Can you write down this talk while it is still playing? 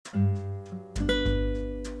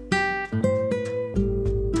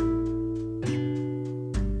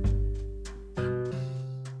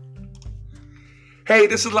Hey,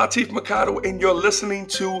 this is Latif Mercado, and you're listening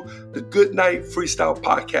to the Good Night Freestyle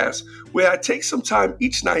Podcast, where I take some time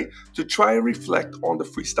each night to try and reflect on the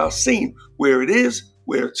freestyle scene, where it is,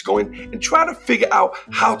 where it's going, and try to figure out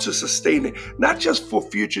how to sustain it, not just for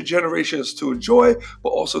future generations to enjoy, but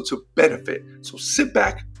also to benefit. So sit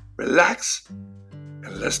back, relax,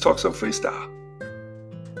 and let's talk some freestyle.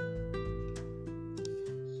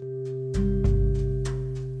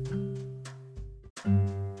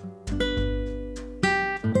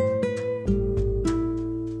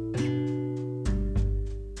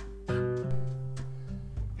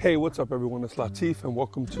 Hey, what's up, everyone? It's Latif, and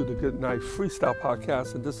welcome to the Good Night Freestyle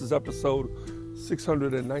Podcast. And this is episode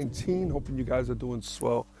 619. Hoping you guys are doing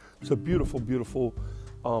swell. It's a beautiful, beautiful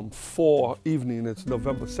fall evening. It's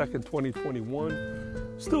November 2nd,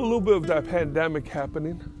 2021. Still a little bit of that pandemic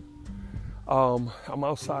happening. I'm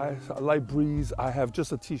outside, a light breeze. I have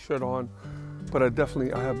just a t-shirt on, but I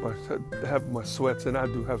have my sweats, and I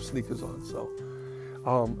do have sneakers on. So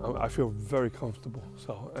I feel very comfortable.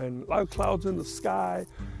 So, and a lot of clouds in the sky.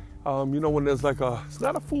 When there's it's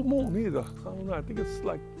not a full moon either. I don't know. I think it's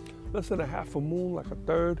like less than a half a moon, like a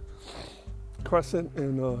third crescent.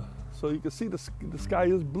 And so you can see the sky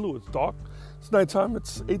is blue. It's dark. It's nighttime.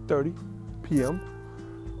 It's 8:30 p.m.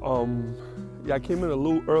 I came in a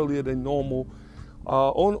little earlier than normal,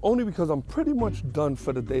 only because I'm pretty much done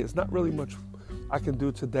for the day. It's not really much I can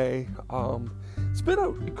do today. It's been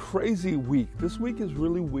a crazy week. This week is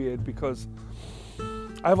really weird because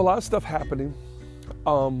I have a lot of stuff happening.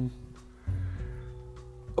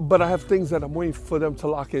 But I have things that I'm waiting for them to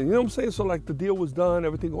lock in. You know what I'm saying? So the deal was done,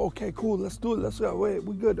 everything, okay, cool, let's do it. Let's go, wait,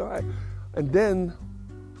 we're good, all right. And then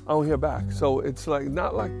I don't hear back. So it's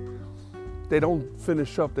not like they don't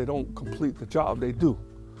finish up, they don't complete the job, they do.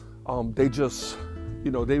 They just,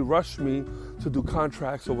 they rush me to do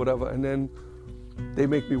contracts or whatever, and then they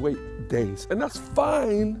make me wait days. And that's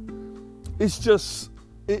fine. It's just,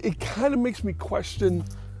 it kind of makes me question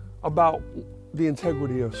about the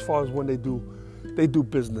integrity as far as when they do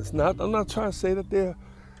business. I'm not trying to say that they're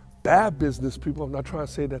bad business people. I'm not trying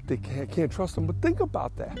to say that they can't trust them. But think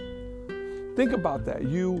about that. Think about that.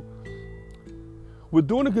 We're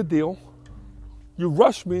doing a good deal. You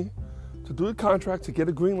rush me to do the contract, to get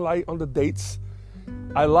a green light on the dates.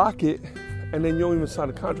 I lock it, and then you don't even sign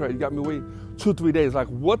the contract. You got me waiting 2-3 days.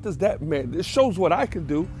 What does that mean? It shows what I can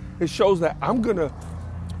do. It shows that I'm going to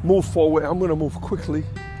move forward. I'm going to move quickly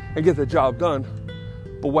and get the job done.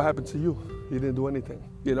 But what happened to you? You didn't do anything,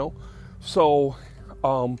 So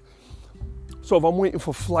if I'm waiting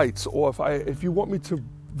for flights, or if you want me to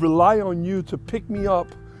rely on you to pick me up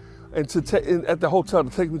and at the hotel to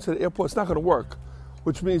take me to the airport, it's not going to work.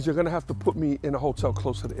 Which means you're going to have to put me in a hotel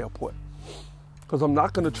close to the airport, because I'm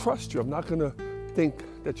not going to trust you. I'm not going to think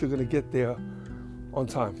that you're going to get there on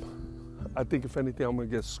time. I think if anything, I'm going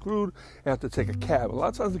to get screwed and have to take a cab. A lot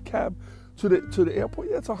of times the cab to the airport,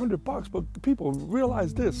 it's $100, but people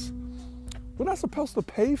realize this. We're not supposed to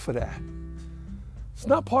pay for that. It's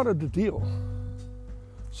not part of the deal.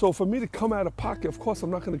 So for me to come out of pocket, of course, I'm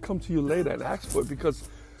not going to come to you later and ask for it, because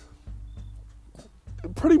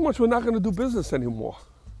pretty much we're not going to do business anymore.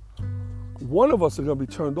 One of us are going to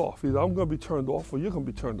be turned off. Either I'm going to be turned off or you're going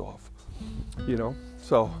to be turned off.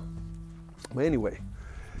 So, but anyway.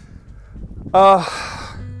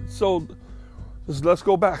 So let's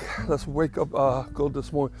go back. Let's wake up, go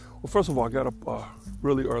this morning. Well, first of all, I got up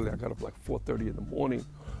really early. I got up 4:30 in the morning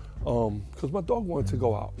because my dog wanted to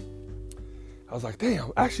go out. I was like,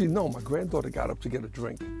 damn. Actually, no, my granddaughter got up to get a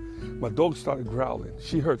drink. My dog started growling.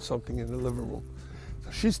 She heard something in the living room.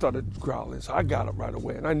 So she started growling. So I got up right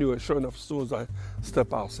away. And I knew it. Sure enough, as soon as I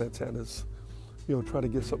step out, Santana's, try to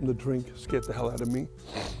get something to drink, scared the hell out of me.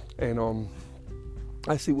 And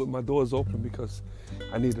I see with my doors open because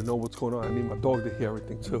I need to know what's going on. I need my dog to hear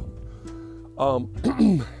everything too.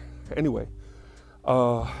 Anyway,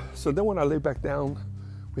 so then when I lay back down,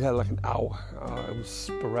 we had an hour. It was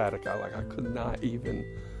sporadic. I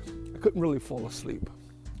couldn't really fall asleep.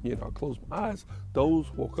 I closed my eyes,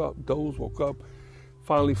 woke up.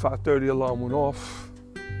 Finally, 5:30 alarm went off.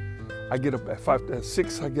 I get up at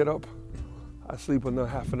 6. I get up. I sleep another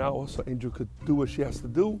half an hour so Angel could do what she has to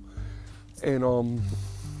do. And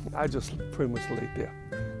I just pretty much laid there.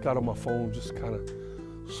 Got on my phone, just kind of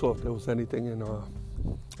saw if there was anything. And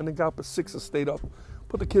then got up at 6 and stayed up.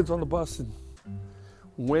 Put the kids on the bus and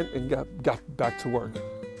went and got back to work,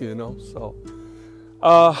 So,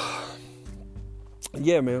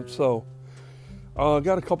 yeah, man. So,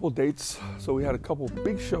 got a couple dates. So we had a couple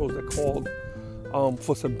big shows that called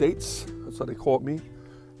for some dates. So they called me.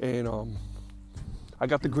 And I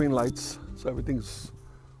got the green lights, so everything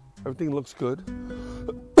looks good.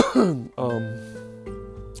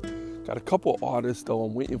 Got a couple of artists, though.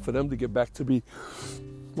 I'm waiting for them to get back to me.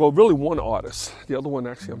 Well, really one artist. The other one,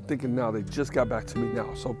 actually, I'm thinking now, they just got back to me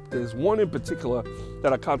now. So there's one in particular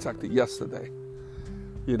that I contacted yesterday,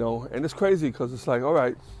 you know, and it's crazy because it's like, all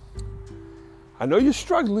right, I know you're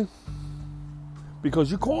struggling because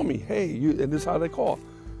you call me. Hey, and this is how they call.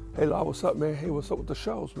 Hey, La, what's up, man? Hey, what's up with the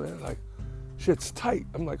shows, man? Like, shit's tight.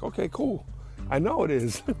 I'm like, okay, cool. I know it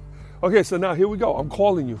is. Okay, so now here we go. I'm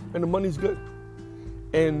calling you, and the money's good.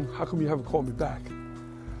 And how come you haven't called me back?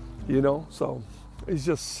 You know, so it's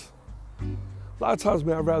just, a lot of times,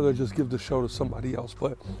 man, I'd rather just give the show to somebody else.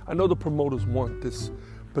 But I know the promoters want this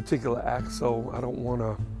particular act, so I don't want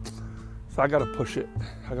to, so I got to push it.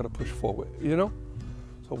 I got to push forward, you know?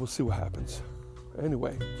 So we'll see what happens.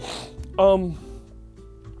 Anyway,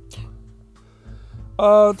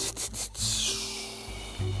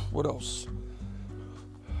 what else?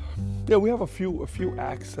 Yeah, we have a few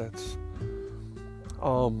acts that's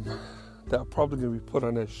that are probably going to be put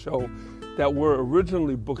on that show that were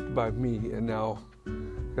originally booked by me, and now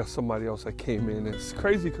got somebody else that came in. It's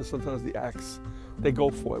crazy because sometimes the acts, they go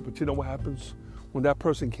for it, but you know what happens when that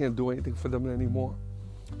person can't do anything for them anymore?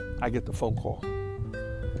 I get the phone call,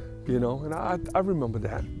 you know, and I remember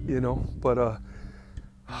that, you know. But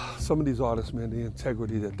some of these artists, man, the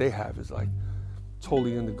integrity that they have is like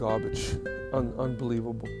totally in the garbage,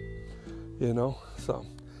 unbelievable, you know. So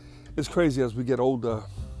it's crazy as we get older.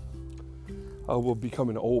 We're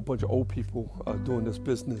becoming a whole bunch of old people doing this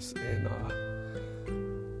business, and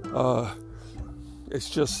it's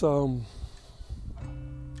just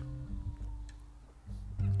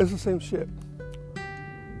it's the same shit.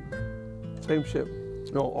 Same shit.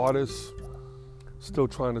 You know, artists still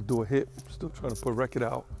trying to do a hit, still trying to put a record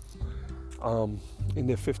out in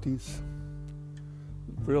their 50s.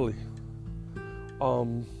 Really.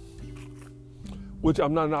 Which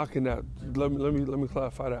I'm not knocking that. Let me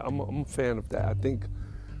clarify that. I'm a fan of that. I think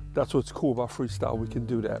that's what's cool about freestyle. We can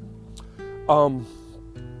do that.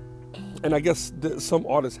 And I guess some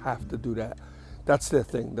artists have to do that. That's their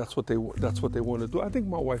thing. That's what they want to do. I think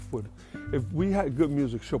my wife would. If we had good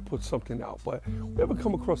music, she'll put something out. But we ever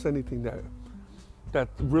come across anything that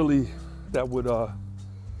really that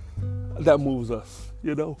moves us,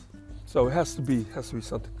 you know? So it has to be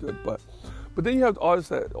something good. But then you have artists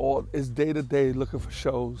that is day to day looking for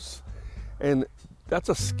shows, and that's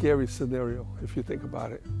a scary scenario if you think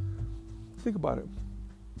about it. Think about it.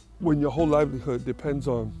 When your whole livelihood depends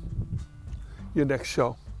on your next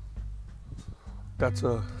show, it's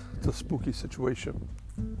a spooky situation.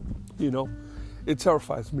 You know, it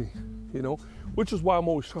terrifies me. You know, which is why I'm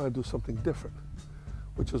always trying to do something different.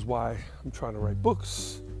 Which is why I'm trying to write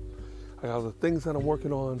books. I got other things that I'm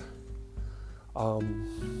working on.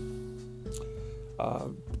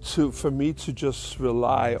 For me to just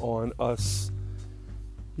rely on us,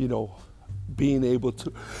 you know, being able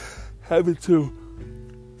to having to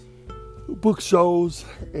book shows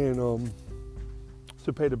and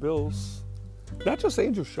to pay the bills, not just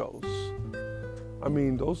Angel shows. I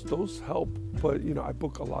mean, those help, but you know, I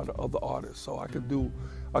book a lot of other artists, so I could do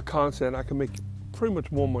a concert and I can make pretty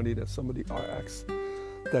much more money than some of the acts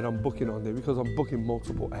that I'm booking on there because I'm booking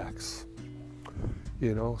multiple acts.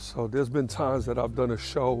 You know, so there's been times that I've done a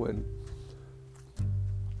show and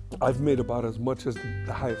I've made about as much as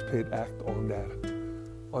the highest paid act on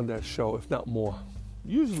that show, if not more.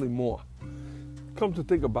 Usually more. Come to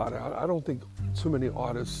think about it, I don't think too many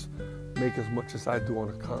artists make as much as I do on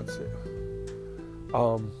a concert.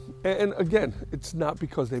 And again, it's not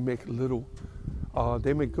because they make little,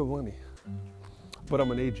 they make good money. But I'm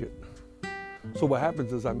an agent. So what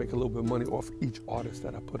happens is I make a little bit of money off each artist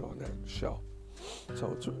that I put on that show.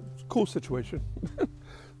 So it's a cool situation,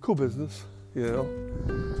 cool business, you know.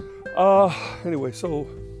 Anyway, so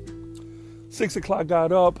 6 o'clock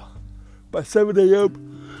got up. By 7 a.m.,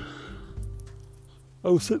 I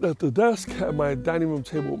was sitting at the desk at my dining room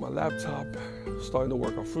table with my laptop, starting to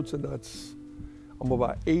work on Fruits and Nuts. I'm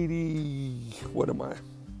about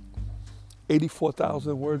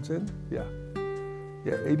 84,000 words in? Yeah,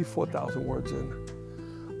 84,000 words in.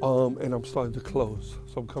 And I'm starting to close.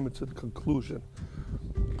 So I'm coming to the conclusion.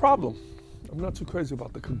 Problem, I'm not too crazy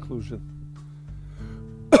about the conclusion.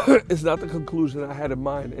 It's not the conclusion I had in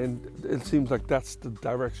mind, and it seems like that's the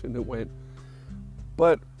direction it went.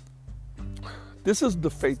 But this is the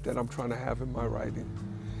faith that I'm trying to have in my writing,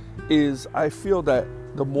 is I feel that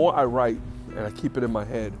the more I write and I keep it in my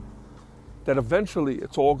head, that eventually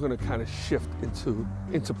it's all going to kind of shift into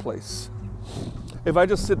place. If I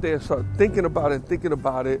just sit there and start thinking about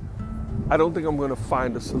it, I don't think I'm going to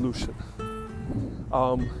find a solution.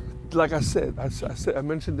 Like I said, I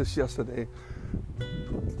mentioned this yesterday.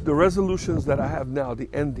 the resolutions that I have now, the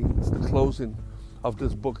endings, the closing of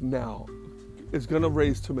this book now, is going to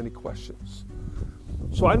raise too many questions.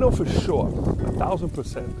 So I know for sure,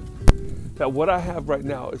 1,000%, that what I have right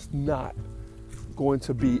now is not going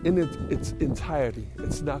to be, in its entirety,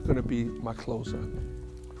 it's not going to be my closer.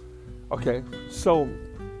 Okay, so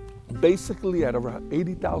basically at around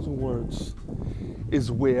 80,000 words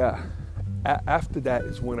is where, after that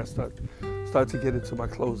is when I start to get into my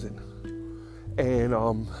closing. And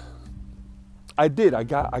I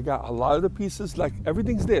got a lot of the pieces, like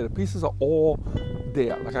everything's there. The pieces are all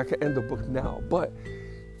there. Like I can end the book now, but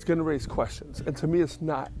it's gonna raise questions. And to me, it's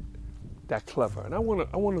not that clever. And I want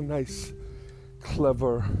a nice,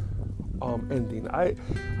 clever ending. I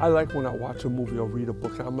like when I watch a movie or read a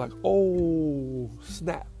book and I'm like, oh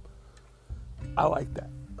snap. I like that.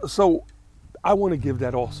 So I want to give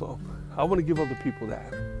that also. I want to give other people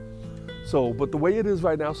that. So, but the way it is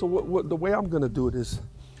right now, so the way I'm going to do it is,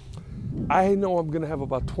 I know I'm going to have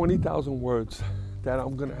about 20,000 words that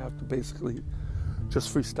I'm going to have to basically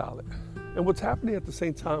just freestyle it. And what's happening at the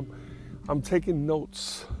same time, I'm taking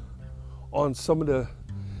notes on some of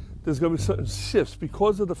there's going to be certain shifts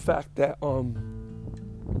because of the fact that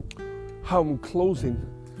how I'm closing.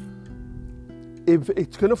 If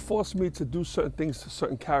it's going to force me to do certain things to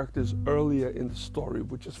certain characters earlier in the story,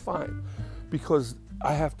 which is fine, because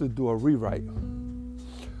I have to do a rewrite.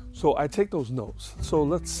 So I take those notes. So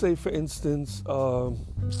let's say, for instance,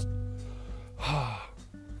 let's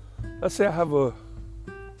say I have a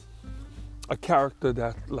character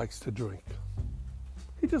that likes to drink.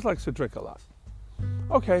 He just likes to drink a lot.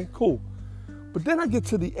 Okay, cool. But then I get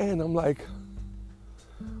to the end, I'm like,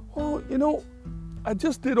 well, I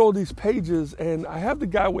just did all these pages and I have the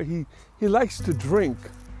guy where he likes to drink.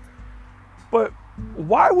 But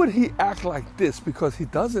why would he act like this? Because he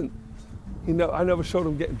doesn't, I never showed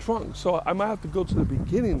him getting drunk. So I might have to go to the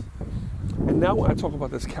beginning. And now when I talk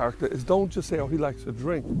about this character, is don't just say, oh, he likes to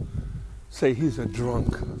drink. Say he's a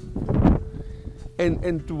drunk.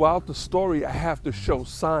 And throughout the story, I have to show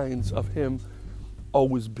signs of him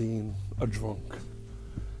always being a drunk.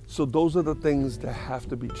 So those are the things that have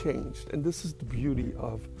to be changed. And this is the beauty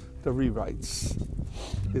of the rewrites,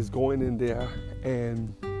 is going in there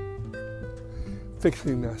and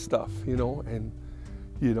fixing that stuff, and,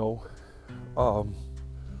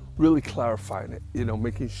 really clarifying it,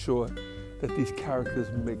 making sure that these characters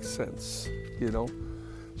make sense,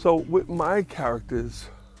 So with my characters,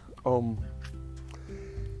 to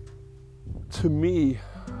me,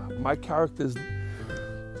 my characters,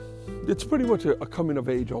 it's pretty much a coming of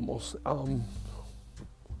age almost.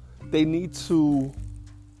 They need to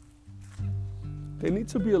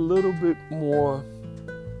be a little bit more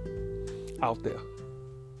out there.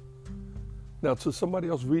 Now, to somebody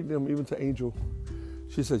else reading them, even to Angel,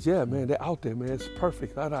 she says, yeah, man, they're out there, man. It's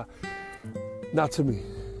perfect. Not to me.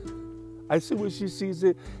 I see where she sees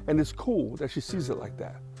it, and it's cool that she sees it like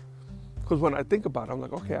that. Because when I think about it, I'm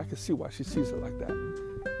like, okay, I can see why she sees it like that.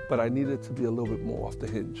 But I need it to be a little bit more off the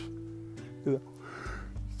hinge.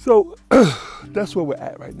 So that's where we're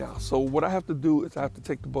at right now. So what I have to do is I have to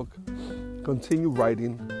take the book, continue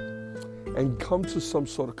writing, and come to some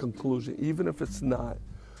sort of conclusion, even if it's not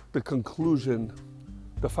the conclusion,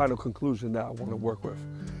 the final conclusion that I want to work with.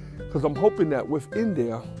 Because I'm hoping that within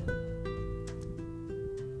there,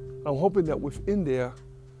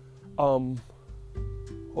 hold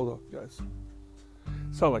up, guys.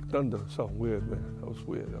 Sound like thunder. Sound weird, man. That was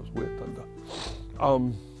weird thunder.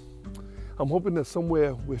 I'm hoping that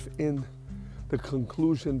somewhere within the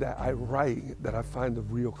conclusion that I write, that I find the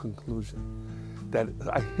real conclusion. That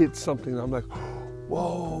I hit something and I'm like,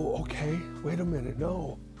 whoa, okay, wait a minute,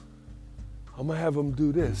 no. I'm gonna have them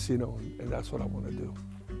do this, and that's what I want to do,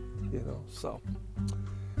 so.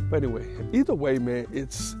 But anyway, either way, man,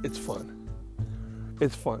 it's fun.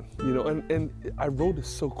 It's fun, and I wrote it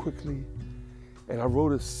so quickly and I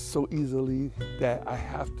wrote it so easily that I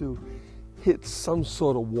have to hit some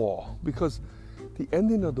sort of wall, because the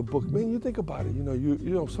ending of the book, man, you think about it,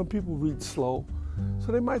 some people read slow,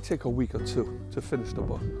 so they might take a week or two to finish the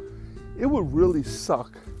book. It would really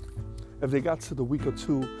suck if they got to the week or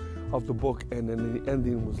two of the book and then the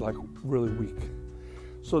ending was like really weak.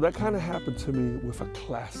 So that kind of happened to me with a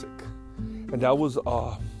classic, and that was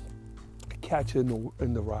Catcher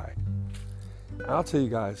in the Rye. And I'll tell you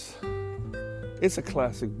guys, it's a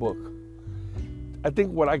classic book. I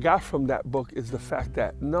think what I got from that book is the fact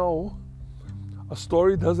that no, a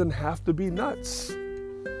story doesn't have to be nuts.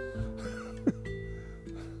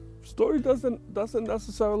 Story doesn't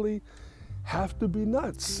necessarily have to be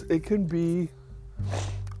nuts. It can be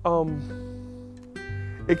a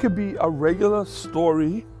regular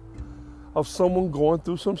story of someone going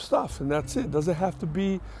through some stuff, and that's it. Doesn't have to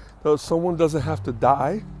be, someone doesn't have to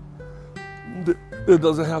die. There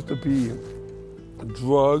doesn't have to be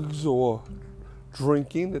drugs or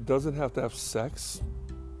drinking. It doesn't have to have sex.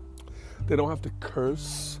 They don't have to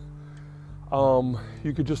curse.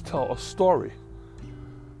 You could just tell a story,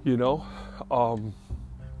 you know.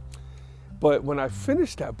 But when I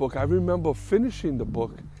finished that book, I remember finishing the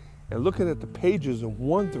book and looking at the pages and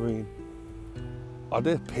wondering, are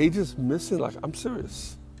there pages missing? Like, I'm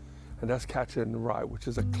serious. And that's Catcher in the Rye, which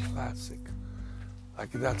is a classic.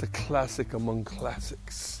 Like, that's a classic among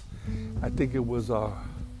classics. I think it was, what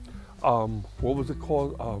was it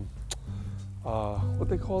called? What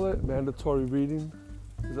they call it? Mandatory reading?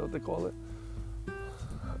 Is that what they call it?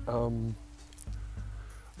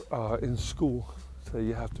 In school. So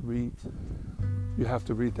you have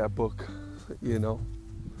to read that book, you know.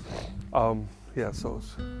 Yeah, so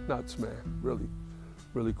it's nuts, man. Really,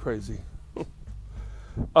 really crazy.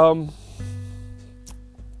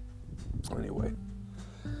 Anyway.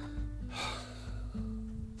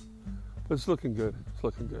 But it's looking good. It's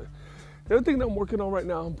looking good. The other thing that I'm working on right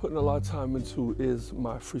now, I'm putting a lot of time into, is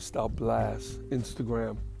my Freestyle Blast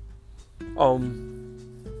Instagram. I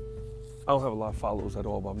don't have a lot of followers at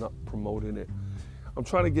all, but I'm not promoting it. I'm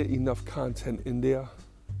trying to get enough content in there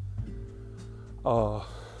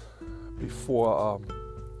before,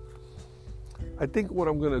 I think what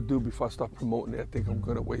I'm going to do before I start promoting it, I think I'm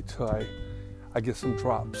going to wait till I get some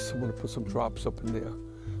drops. I'm going to put some drops up in there.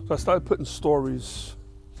 So I started putting stories,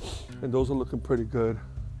 and those are looking pretty good.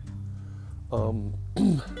 I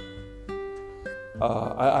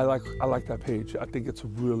like that page. I think it's a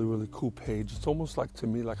really, really cool page. It's almost like, to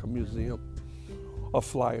me, like a museum of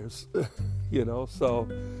flyers, you know. So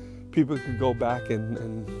people could go back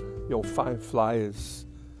and you know, find flyers,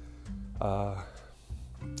 that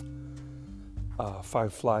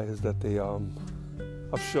they of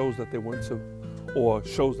shows that they went to, or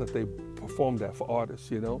shows that they performed at for artists,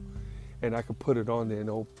 you know. And I could put it on there, and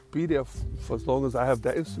it'll be there for as long as I have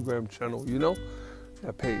that Instagram channel, you know,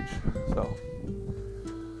 that page.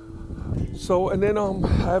 So, and then I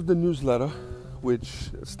have the newsletter,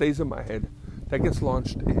 which stays in my head. That gets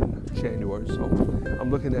launched in January. So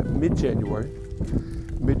I'm looking at mid-January.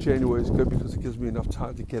 Mid-January is good because it gives me enough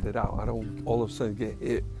time to get it out. I don't all of a sudden get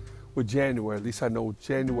hit with January. At least I know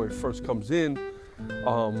January 1st comes in.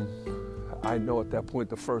 I know at that point,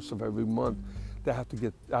 the 1st of every month, that I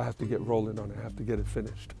have to get rolling on it. I have to get it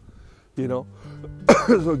finished, you know.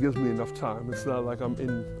 So it gives me enough time. It's not like I'm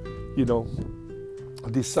in, you know,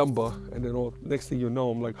 December, and then next thing you know,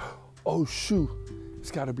 I'm like, oh shoot, it's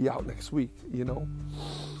got to be out next week, you know,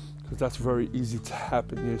 because that's very easy to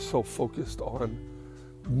happen. You're so focused on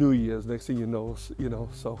New Year's. Next thing you know.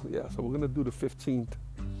 So yeah, so we're gonna do the 15th,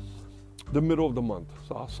 the middle of the month.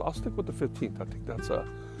 So I'll stick with the 15th. I think that's a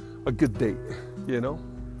good date, you know,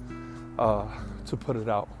 to put it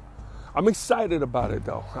out. I'm excited about it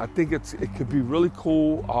though. I think it could be really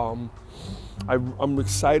cool. I'm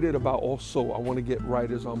excited about also, I want to get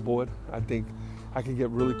writers on board. I think I can get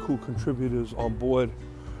really cool contributors on board.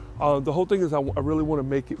 The whole thing is I really want to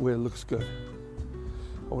make it where it looks good.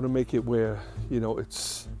 I want to make it where, you know,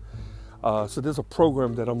 it's, so there's a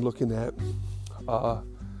program that I'm looking at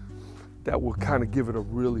that will kind of give it a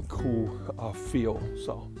really cool feel.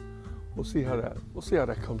 So we'll see how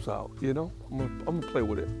that comes out, you know. I'm gonna play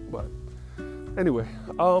with it. But anyway,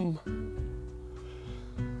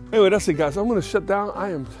 that's it, guys. I'm gonna shut down.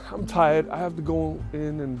 I'm tired. I have to go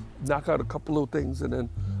in and knock out a couple little things, and then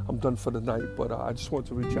I'm done for the night. But I just want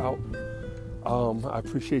to reach out. I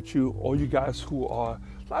appreciate you, all you guys who are a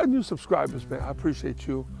lot of new subscribers, man. I appreciate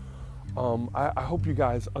you. I hope you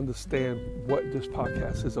guys understand what this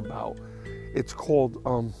podcast is about. It's called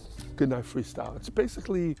Goodnight Freestyle. It's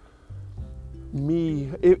basically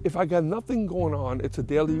me. If I got nothing going on, it's a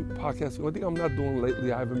daily podcast. The only thing I'm not doing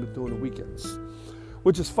lately, I haven't been doing the weekends,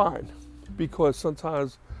 which is fine, because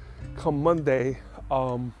sometimes come Monday,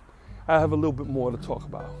 I have a little bit more to talk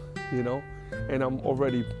about, you know, and I'm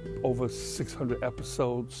already over 600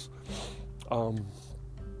 episodes. But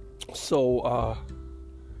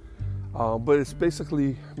it's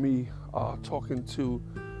basically me talking to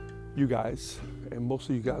you guys, and most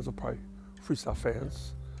of you guys are probably freestyle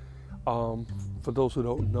fans. For those who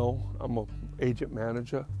don't know, I'm an agent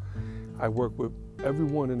manager. I work with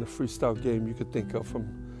everyone in the freestyle game you could think of. From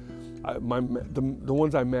the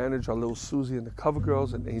ones I manage are Lil Susie and the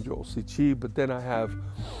Covergirls and Angel OCG. But then I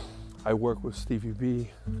work with Stevie B,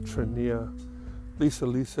 Trania,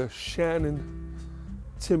 Lisa, Shannon,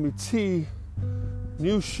 Timmy T,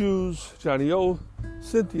 New Shoes, Johnny O,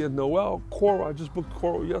 Cynthia, Noel, Coral. I just booked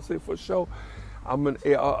Coral yesterday for a show. I'm an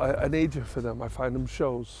agent for them. I find them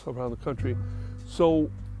shows around the country. So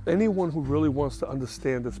anyone who really wants to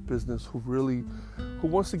understand this business, who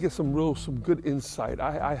wants to get some good insight,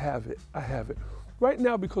 I have it. I have it. Right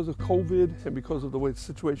now, because of COVID and because of the way the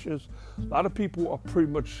situation is, a lot of people are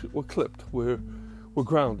pretty much, we're clipped. We're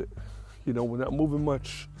grounded. You know, we're not moving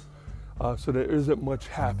much, so there isn't much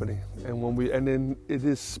happening. And then it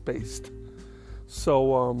is spaced.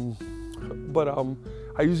 So,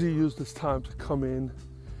 I usually use this time to come in,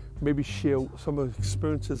 maybe share some of the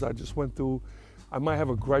experiences I just went through. I might have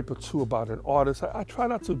a gripe or two about an artist. I try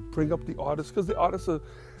not to bring up the artists because the artists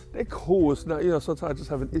they're cool. It's not, you know, sometimes I just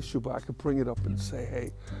have an issue, but I can bring it up and say,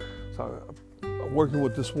 hey, so I'm working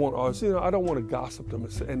with this one artist. You know, I don't want to gossip them,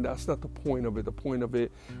 and that's not the point of it. The point of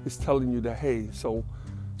it is telling you that, hey, so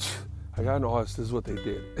I got an artist, this is what they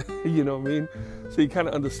did. You know what I mean? So you kind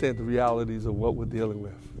of understand the realities of what we're dealing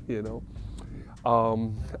with, you know.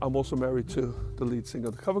 I'm also married to the lead singer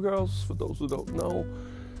of the CoverGirls, for those who don't know.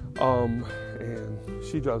 And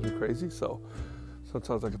she drives me crazy, so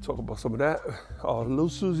sometimes I can talk about some of that. Lil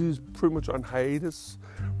Susie's pretty much on hiatus,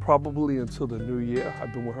 probably until the new year.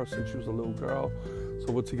 I've been with her since she was a little girl,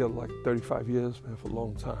 so we're together like 35 years, man, for a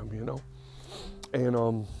long time, you know.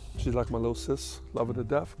 And she's like my little sis, love her to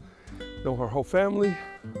death. Know her whole family.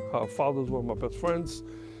 Her father's one of my best friends.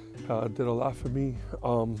 Did a lot for me.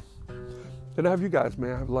 And I have you guys,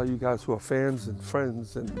 man. I have a lot of you guys who are fans and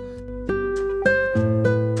friends. And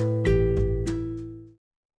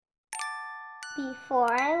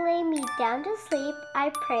before I lay me down to sleep, I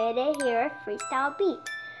pray to hear a freestyle beat.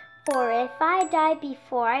 For if I die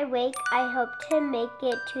before I wake, I hope to make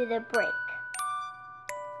it to the break.